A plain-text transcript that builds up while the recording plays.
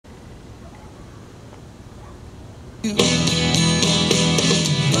Fruitcake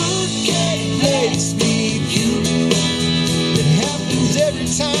makes me puke. It happens every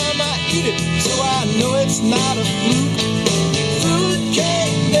time I eat it, so I know it's not a fluke.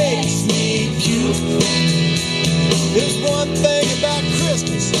 Fruitcake makes me puke. There's one thing about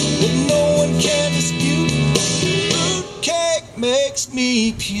Christmas that no one can dispute. Fruitcake makes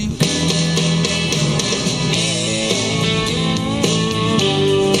me puke.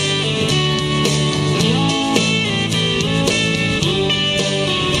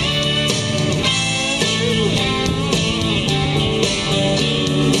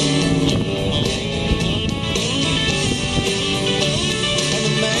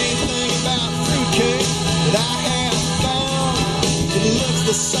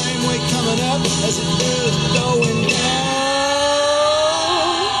 The same way coming up as it does going down.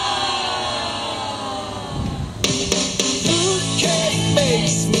 Fruitcake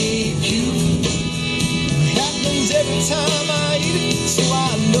makes me puke. It happens every time I eat it, so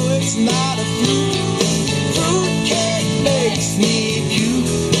I know it's not a fluke. Fruitcake makes me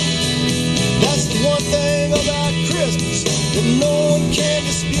puke. That's the one thing about Christmas that no one can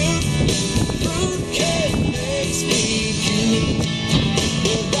dispute. Fruitcake makes me puke.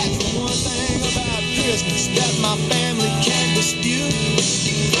 That my family can't dispute.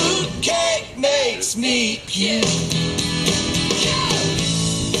 Fruitcake makes me puke.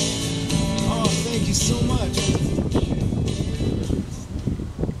 Oh, thank you so much.